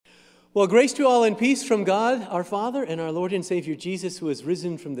Well, grace to all and peace from God, our Father, and our Lord and Savior Jesus, who is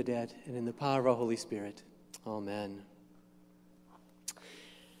risen from the dead, and in the power of our Holy Spirit. Amen.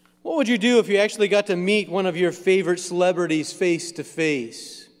 What would you do if you actually got to meet one of your favorite celebrities face to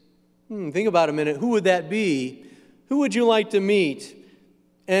face? Think about it a minute. Who would that be? Who would you like to meet?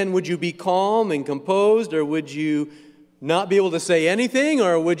 And would you be calm and composed, or would you not be able to say anything,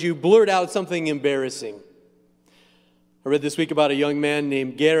 or would you blurt out something embarrassing? I read this week about a young man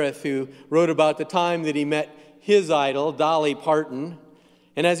named Gareth who wrote about the time that he met his idol, Dolly Parton.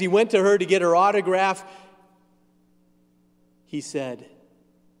 And as he went to her to get her autograph, he said,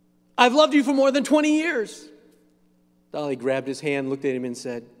 "I've loved you for more than 20 years. Dolly grabbed his hand, looked at him and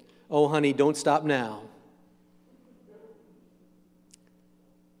said, "Oh, honey, don't stop now."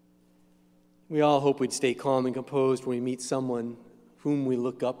 We all hope we'd stay calm and composed when we meet someone whom we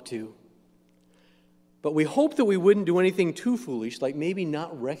look up to. But we hope that we wouldn't do anything too foolish, like maybe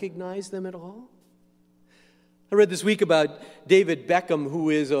not recognize them at all. I read this week about David Beckham,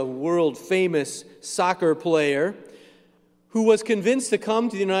 who is a world-famous soccer player, who was convinced to come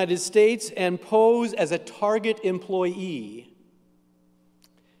to the United States and pose as a Target employee.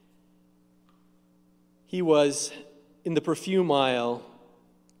 He was in the perfume aisle,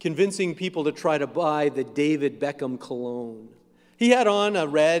 convincing people to try to buy the David Beckham cologne. He had on a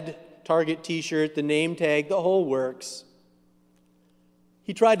red Target t-shirt, the name tag, the whole works.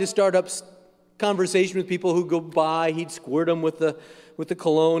 He tried to start up conversation with people who go by. He'd squirt them with the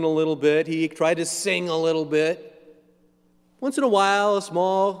cologne a little bit. He tried to sing a little bit. Once in a while, a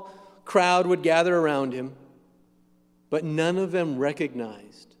small crowd would gather around him, but none of them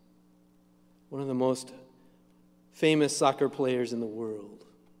recognized one of the most famous soccer players in the world.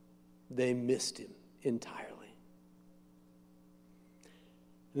 They missed him entirely.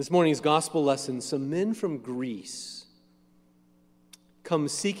 In this morning's gospel lesson, some men from Greece come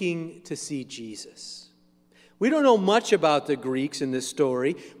seeking to see Jesus. We don't know much about the Greeks in this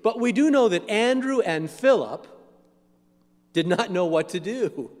story, but we do know that Andrew and Philip did not know what to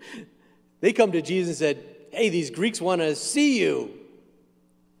do. They come to Jesus and said, "Hey, these Greeks want to see you."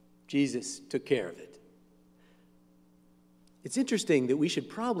 Jesus took care of it. It's interesting that we should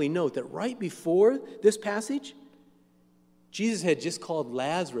probably note that right before this passage, Jesus had just called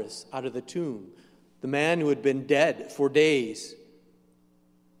Lazarus out of the tomb, the man who had been dead for days.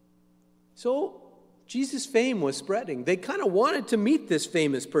 So Jesus' fame was spreading. They kind of wanted to meet this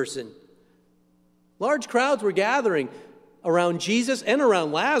famous person. Large crowds were gathering around Jesus and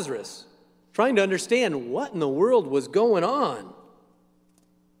around Lazarus, trying to understand what in the world was going on.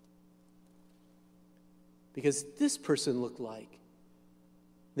 Because this person looked like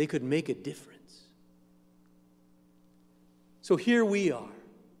they could make a difference. So here we are,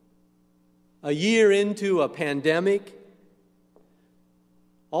 a year into a pandemic.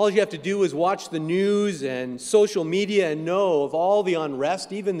 All you have to do is watch the news and social media and know of all the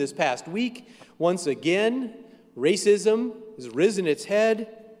unrest, even this past week. Once again, racism has risen its head.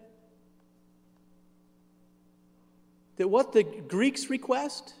 That what the Greeks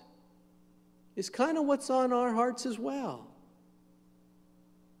request is kind of what's on our hearts as well.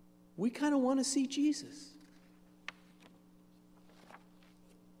 We kind of want to see Jesus.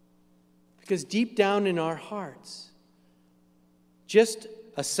 Because deep down in our hearts, just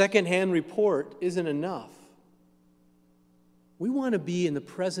a secondhand report isn't enough. We want to be in the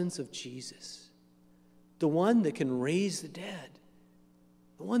presence of Jesus, the one that can raise the dead,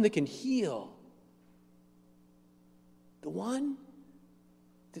 the one that can heal, the one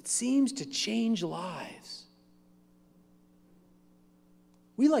that seems to change lives.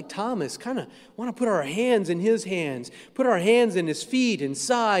 We, like Thomas, kind of want to put our hands in his hands, put our hands in his feet and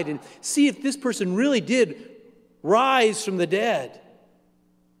side, and see if this person really did rise from the dead.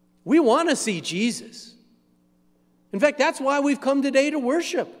 We want to see Jesus. In fact, that's why we've come today to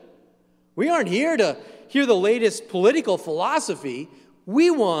worship. We aren't here to hear the latest political philosophy.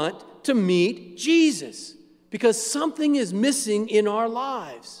 We want to meet Jesus because something is missing in our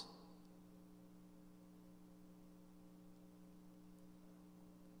lives.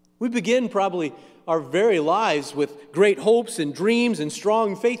 We begin probably our very lives with great hopes and dreams and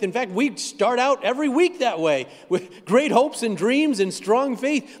strong faith. In fact, we start out every week that way with great hopes and dreams and strong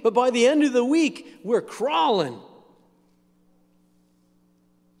faith. But by the end of the week, we're crawling.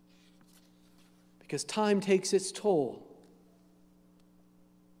 Because time takes its toll.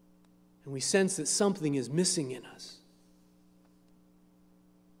 And we sense that something is missing in us.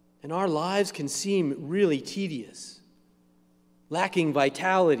 And our lives can seem really tedious, lacking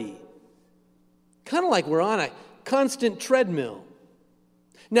vitality, kind of like we're on a constant treadmill.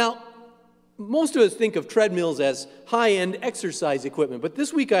 Now, Most of us think of treadmills as high-end exercise equipment, but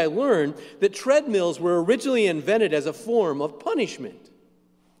this week I learned that treadmills were originally invented as a form of punishment.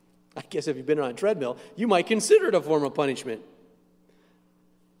 I guess if you've been on a treadmill, you might consider it a form of punishment.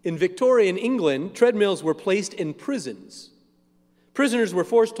 In Victorian England, treadmills were placed in prisons. Prisoners were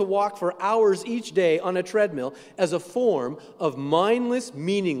forced to walk for hours each day on a treadmill as a form of mindless,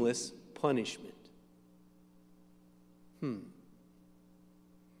 meaningless punishment.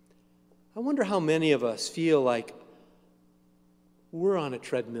 I wonder how many of us feel like we're on a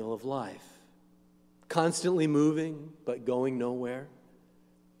treadmill of life, constantly moving but going nowhere,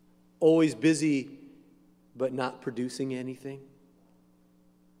 always busy but not producing anything,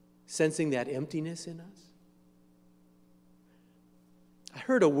 sensing that emptiness in us. I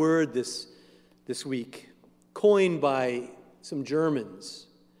heard a word this week coined by some Germans.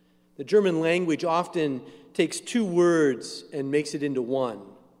 The German language often takes two words and makes it into one.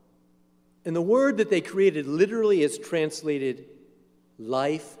 And the word that they created literally is translated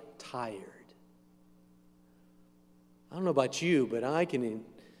life tired. I don't know about you, but I can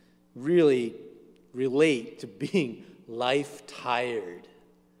really relate to being life tired.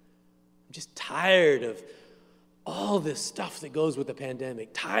 I'm just tired of all this stuff that goes with the pandemic,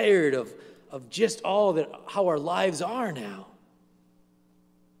 tired of just all that, how our lives are now.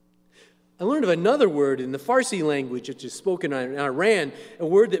 I learned of another word in the Farsi language, which is spoken in Iran, a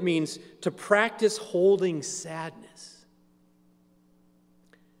word that means to practice holding sadness.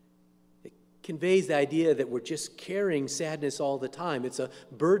 It conveys the idea that we're just carrying sadness all the time. It's a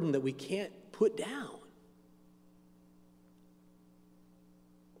burden that we can't put down.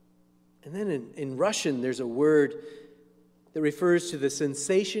 And then in Russian, there's a word that refers to the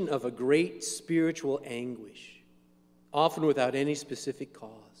sensation of a great spiritual anguish, often without any specific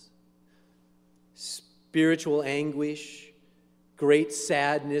cause. Spiritual anguish, great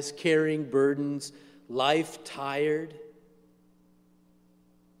sadness, carrying burdens, life tired.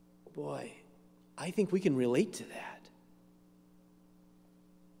 Boy, I think we can relate to that.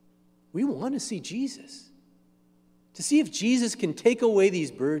 We want to see Jesus. To see if Jesus can take away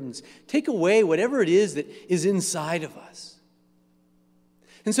these burdens, take away whatever it is that is inside of us.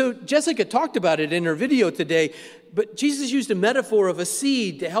 And so Jessica talked about it in her video today, but Jesus used a metaphor of a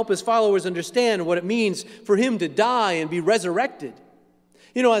seed to help his followers understand what it means for him to die and be resurrected.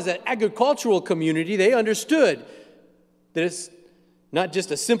 You know, as an agricultural community, they understood that it's not just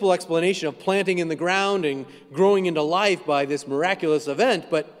a simple explanation of planting in the ground and growing into life by this miraculous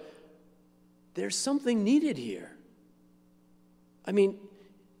event, but there's something needed here. I mean,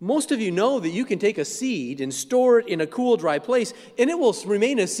 most of you know that you can take a seed and store it in a cool, dry place, and it will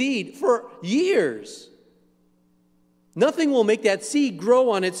remain a seed for years. Nothing will make that seed grow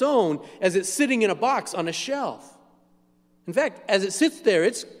on its own as it's sitting in a box on a shelf. In fact, as it sits there,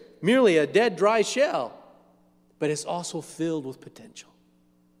 it's merely a dead, dry shell, but it's also filled with potential.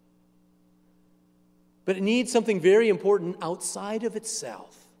 But it needs something very important outside of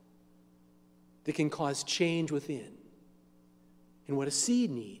itself that can cause change within. And what a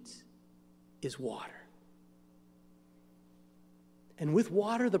seed needs is water. And with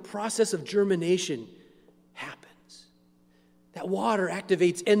water, the process of germination happens. That water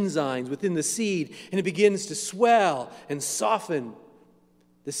activates enzymes within the seed, and it begins to swell and soften.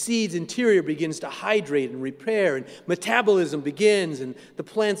 The seed's interior begins to hydrate and repair, and metabolism begins, and the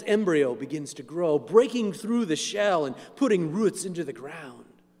plant's embryo begins to grow, breaking through the shell and putting roots into the ground.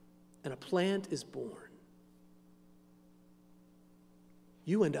 And a plant is born.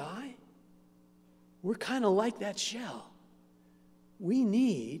 You and I, we're kind of like that shell. We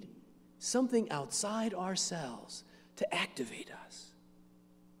need something outside ourselves to activate us.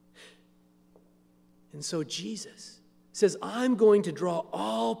 And so Jesus says, I'm going to draw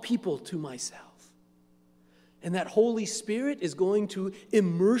all people to myself. And that Holy Spirit is going to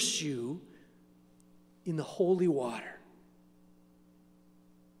immerse you in the holy water.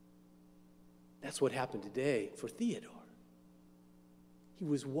 That's what happened today for Theodore. He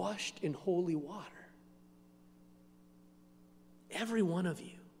was washed in holy water. Every one of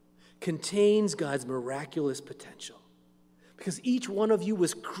you contains God's miraculous potential because each one of you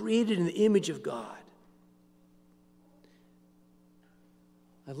was created in the image of God.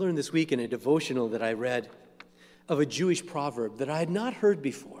 I learned this week in a devotional that I read of a Jewish proverb that I had not heard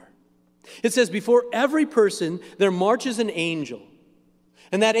before. It says, before every person there marches an angel.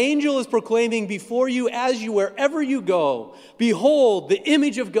 And that angel is proclaiming before you, as you, wherever you go, behold, the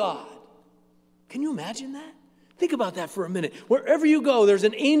image of God. Can you imagine that? Think about that for a minute. Wherever you go, there's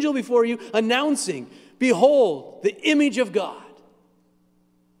an angel before you announcing, behold, the image of God.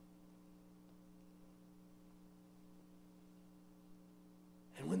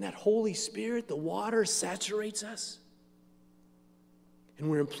 And when when that Holy Spirit, the water, saturates us, and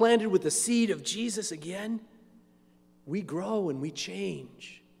we're implanted with the seed of Jesus again, we grow and we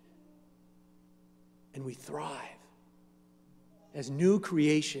change and we thrive as new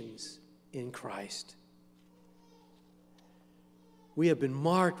creations in Christ. We have been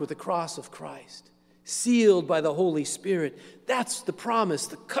marked with the cross of Christ, sealed by the Holy Spirit. That's the promise,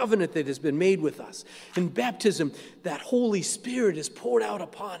 the covenant that has been made with us. In baptism, that Holy Spirit is poured out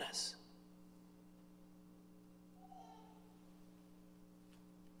upon us.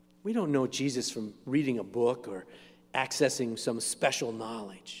 We don't know Jesus from reading a book or accessing some special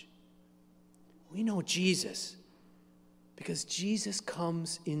knowledge. We know Jesus because Jesus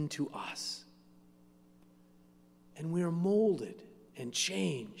comes into us. And we are molded and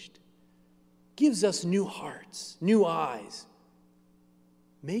changed. Gives us new hearts, new eyes.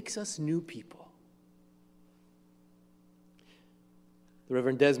 Makes us new people. The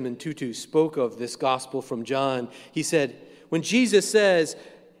Reverend Desmond Tutu spoke of this gospel from John. He said, when Jesus says,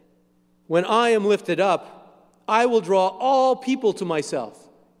 "When I am lifted up, I will draw all people to myself."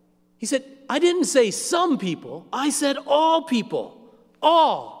 He said, I didn't say some people, I said all people.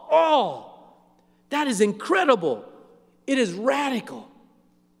 All. That is incredible. It is radical.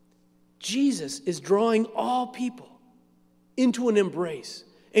 Jesus is drawing all people into an embrace,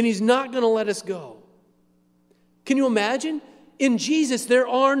 and he's not going to let us go. Can you imagine? In Jesus, there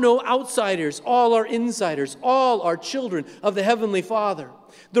are no outsiders. All are insiders. All are children of the Heavenly Father.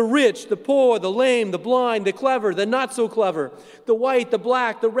 The rich, the poor, the lame, the blind, the clever, the not so clever, the white, the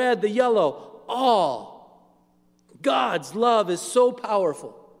black, the red, the yellow, all. God's love is so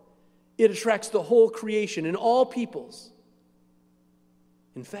powerful. It attracts the whole creation and all peoples.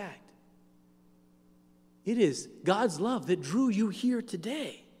 In fact, it is God's love that drew you here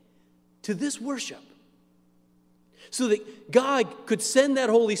today to this worship, so that God could send that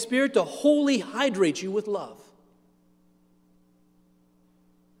Holy Spirit to wholly hydrate you with love.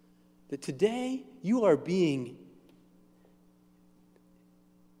 That today you are being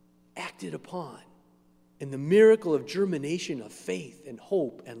acted upon, and the miracle of germination of faith and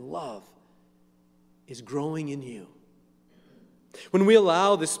hope and love is growing in you. When we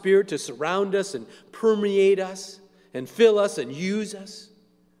allow the Spirit to surround us and permeate us and fill us and use us,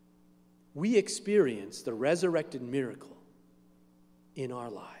 we experience the resurrected miracle in our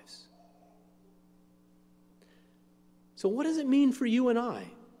lives. So what does it mean for you and I?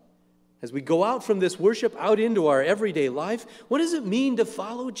 As we go out from this worship out into our everyday life, what does it mean to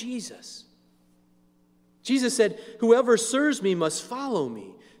follow Jesus? Jesus said, "Whoever serves me must follow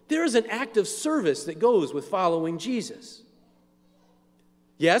me." There is an act of service that goes with following Jesus.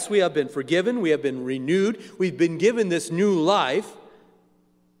 Yes, we have been forgiven, we have been renewed, we've been given this new life,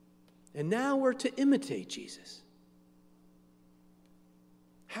 and now we're to imitate Jesus.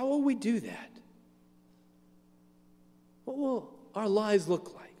 How will we do that? What will our lives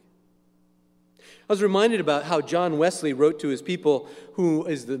look like? I was reminded about how John Wesley wrote to his people, who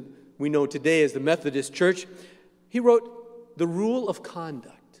is we know today as the Methodist Church. He wrote the rule of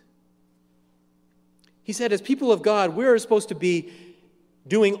conduct. He said, as people of God, we're supposed to be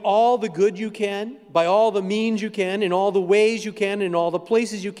doing all the good you can, by all the means you can, in all the ways you can, in all the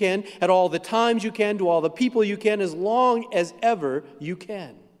places you can, at all the times you can, to all the people you can, as long as ever you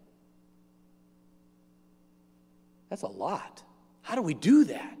can. That's a lot. How do we do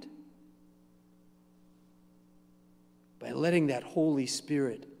that? By letting that Holy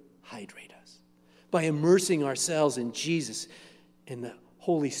Spirit hydrate us, by immersing ourselves in Jesus and the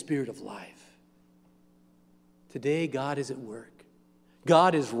Holy Spirit of life. Today, God is at work.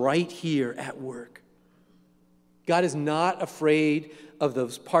 God is right here at work. God is not afraid of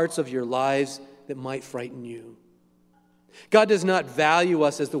those parts of your lives that might frighten you. God does not value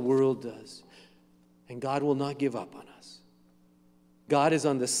us as the world does, and God will not give up on us. God is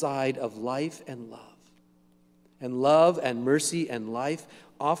on the side of life and love. And love and mercy and life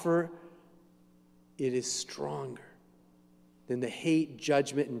it is stronger than the hate,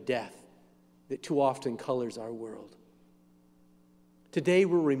 judgment, and death that too often colors our world. Today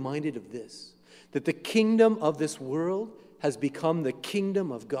we're reminded of this, that the kingdom of this world has become the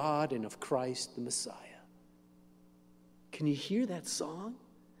kingdom of God and of Christ the Messiah. Can you hear that song?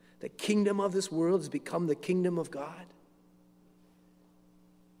 The kingdom of this world has become the kingdom of God.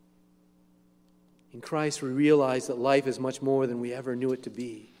 In Christ, we realize that life is much more than we ever knew it to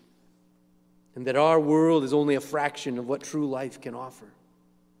be, and that our world is only a fraction of what true life can offer.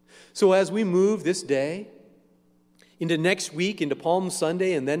 So as we move this day into next week, into Palm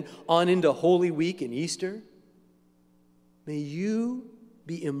Sunday, and then on into Holy Week and Easter, may you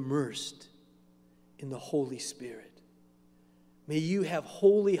be immersed in the Holy Spirit. May you have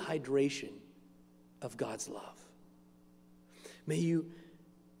holy hydration of God's love. May you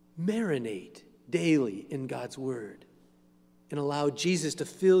marinate daily in God's word and allow Jesus to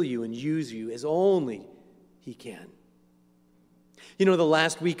fill you and use you as only he can. You know, the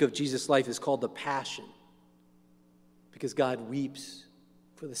last week of Jesus' life is called the Passion because God weeps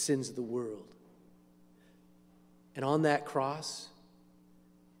for the sins of the world. And on that cross,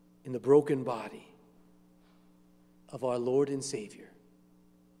 in the broken body of our Lord and Savior,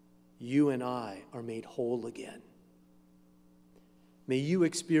 you and I are made whole again. May you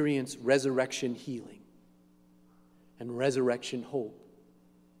experience resurrection healing and resurrection hope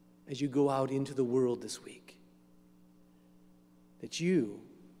as you go out into the world this week. That you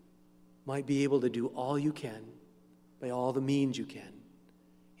might be able to do all you can, by all the means you can,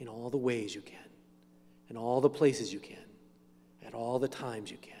 in all the ways you can, in all the places you can, at all the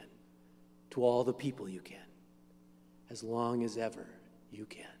times you can, to all the people you can, as long as ever you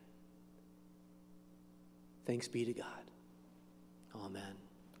can. Thanks be to God. Amen.